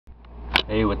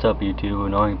Hey, what's up YouTube?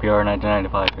 Annoying PR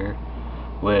 1995 here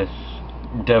with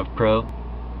Devpro.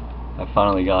 I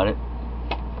finally got it.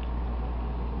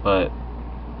 But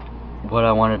what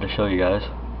I wanted to show you guys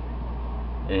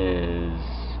is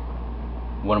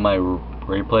one of my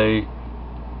replay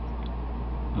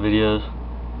videos.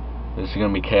 This is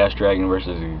gonna be Chaos Dragon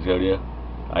versus Exodia.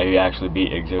 I actually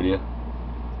beat Exodia,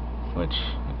 which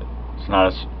it's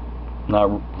not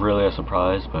really a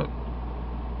surprise, but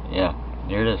yeah,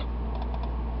 here it is.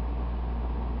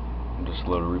 Just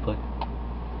load a replay,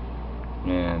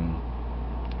 and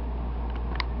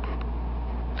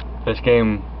this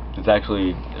game is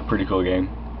actually a pretty cool game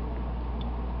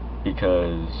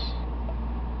because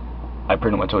I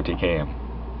pretty much OTK him,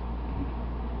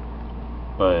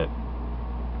 but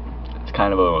it's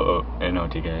kind of an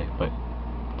OTK, but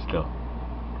still,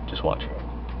 just watch.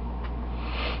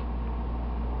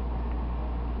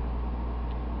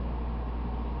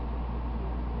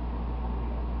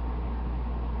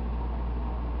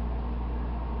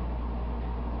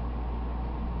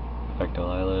 Affect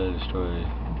Delilah, destroy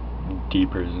D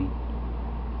prison.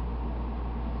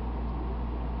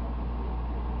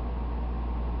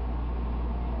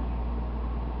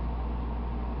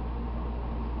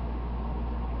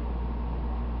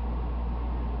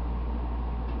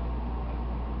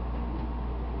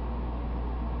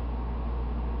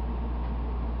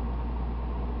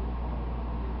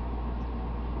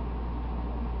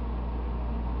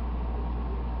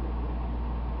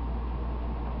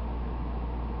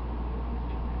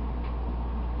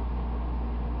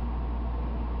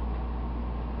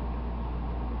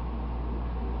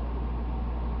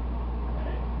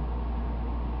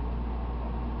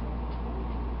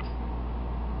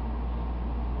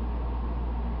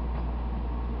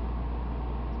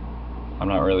 I'm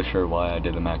not really sure why I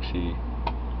did the maxi.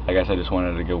 I guess I just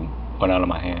wanted to get one out of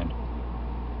my hand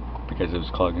because it was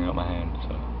clogging up my hand.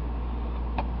 So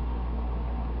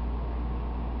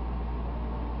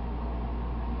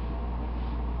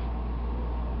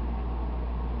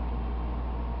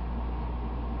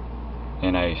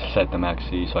and I set the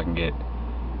maxi so I can get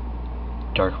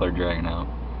Dark Flare Dragon out,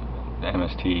 the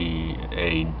MST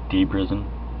a D prison,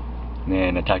 and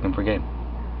then attack him for game.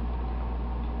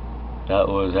 That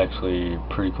was actually a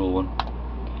pretty cool one.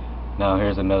 Now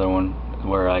here's another one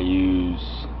where I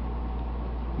use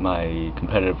my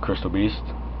competitive Crystal Beast,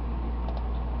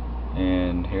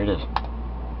 and here it is.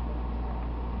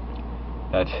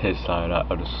 That's his side.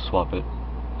 I'll just swap it.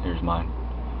 Here's mine.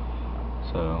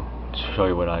 So to show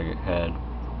you what I had.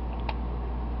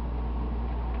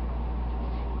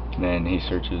 Then he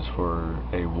searches for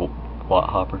a Watt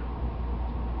Hopper.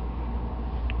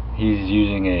 He's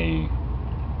using a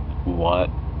Watt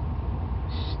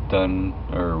stun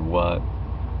or Watt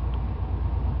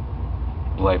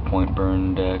life point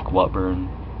burn deck, Watt burn,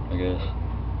 I guess.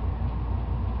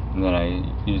 And then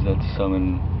I use that to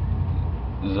summon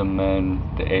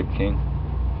Zaman, the Ape King,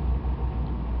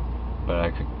 but I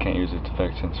can't use its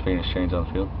effect since Phoenix Chain's on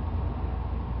the field.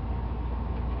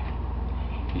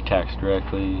 He attacks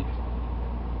directly,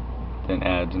 then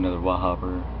adds another Watt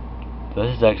Hopper. So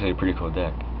this is actually a pretty cool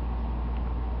deck.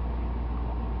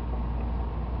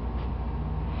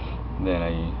 Then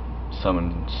I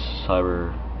summon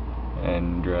Cyber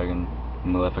and Dragon,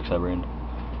 Malefic Cyber End.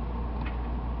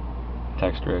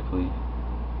 Attacks directly.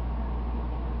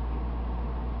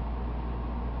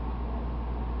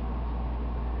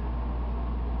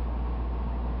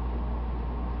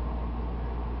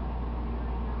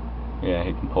 Yeah,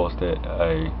 he compulsed it.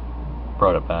 I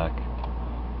brought it back.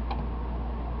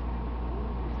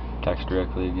 Attacks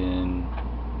directly again.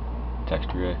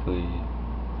 Attacks directly.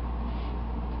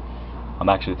 I'm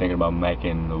actually thinking about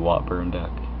making the Watt burn deck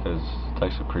because it's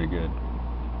actually pretty good.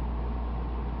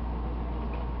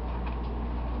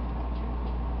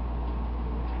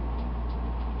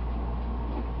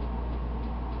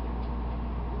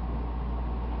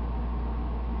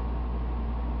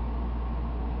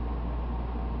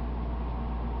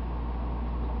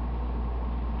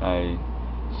 I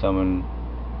summon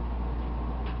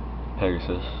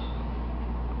Pegasus,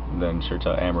 then search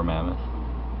out Amber Mammoth.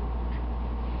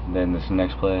 Then this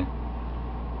next play,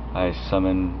 I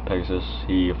summon Pegasus,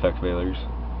 he effect Veilers.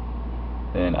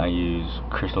 Then I use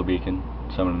Crystal Beacon,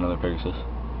 summon another Pegasus,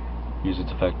 use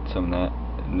its effect, summon that,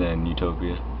 and then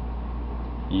Utopia.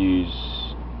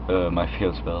 Use my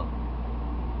field spell,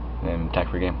 and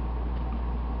attack for game.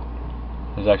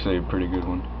 This is actually a pretty good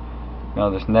one. Now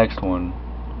this next one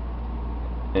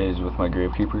is with my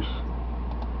Gravekeepers,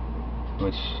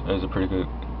 which is a pretty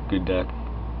good deck.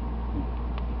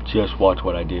 Just watch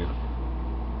what I do.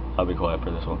 I'll be quiet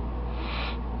for this one.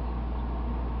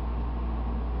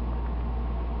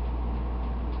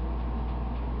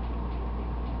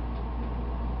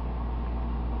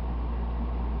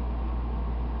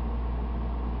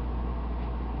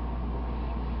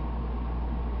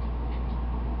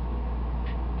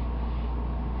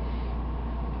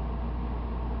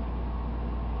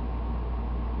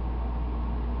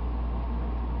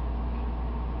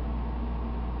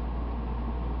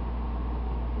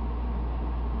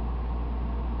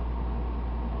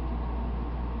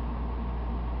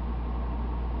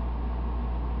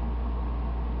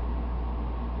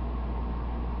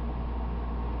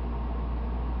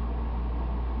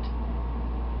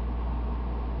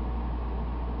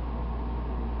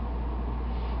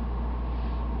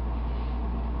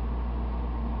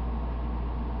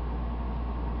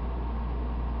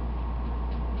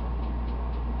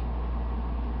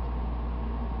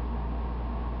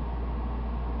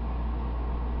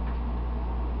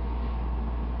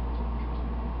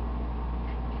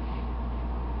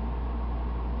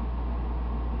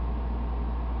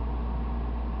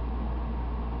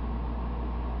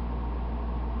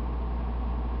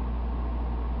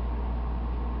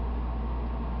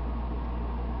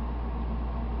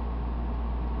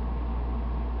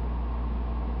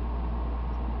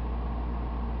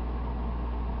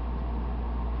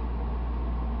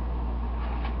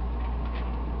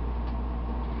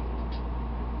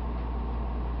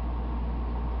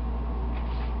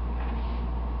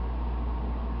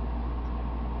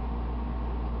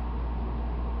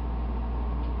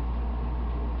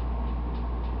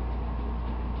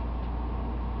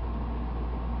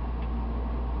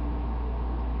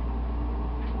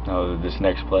 Now this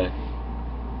next play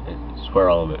is where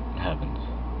all of it happens.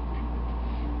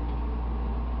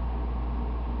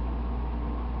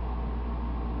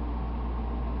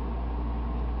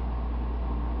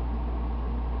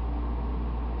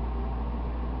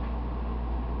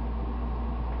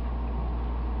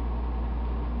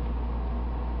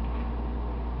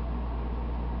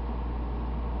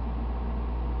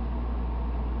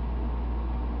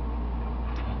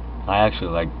 I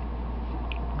actually like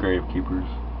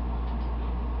gravekeepers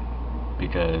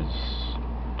because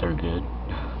they're good,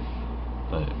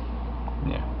 but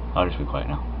yeah, I'll just be quiet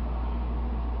now.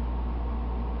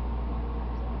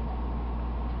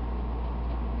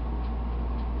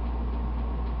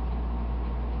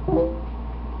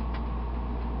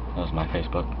 That was my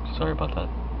Facebook, sorry about that.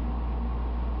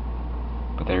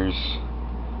 But there's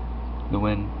the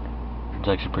win. It's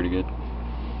actually pretty good.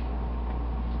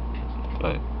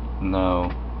 But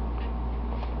no,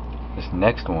 this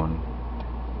next one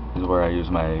is where I use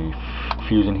my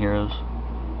fusion heroes,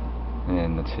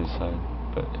 and that's his side,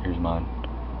 but here's mine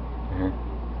right here.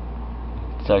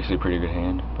 It's actually a pretty good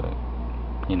hand, but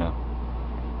you know,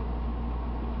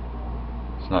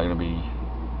 it's not gonna be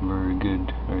very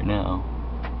good right now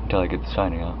until I get the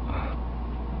signing out.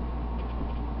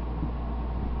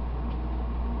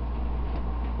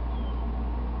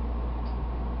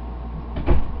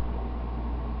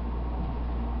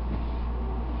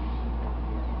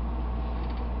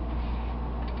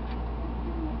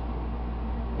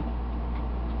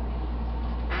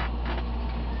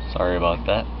 Sorry about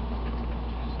that.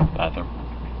 Bathroom.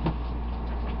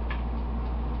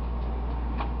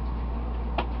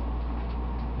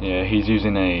 Yeah, he's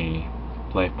using a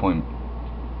life point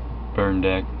burn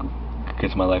deck.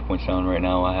 Gets my life points down. Right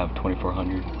now I have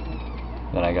 2400.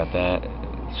 Then I got that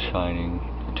shining,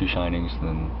 2 shinings,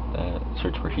 then that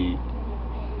search for heat,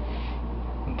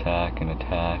 attack and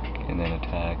attack, and then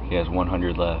attack. He has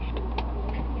 100 left.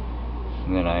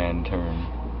 And then I end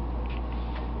turn.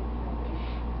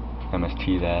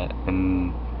 MST that,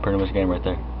 and pretty much game right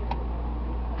there.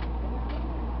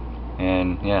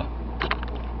 And yeah,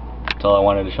 that's all I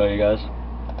wanted to show you guys.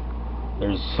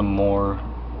 There's some more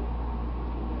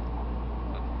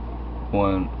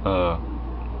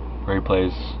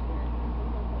replays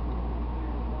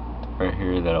right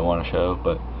here that I want to show,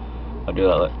 but I'll do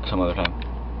that some other time.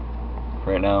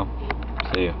 For right now,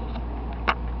 see ya.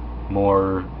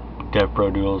 More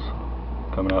Devpro duels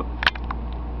coming up.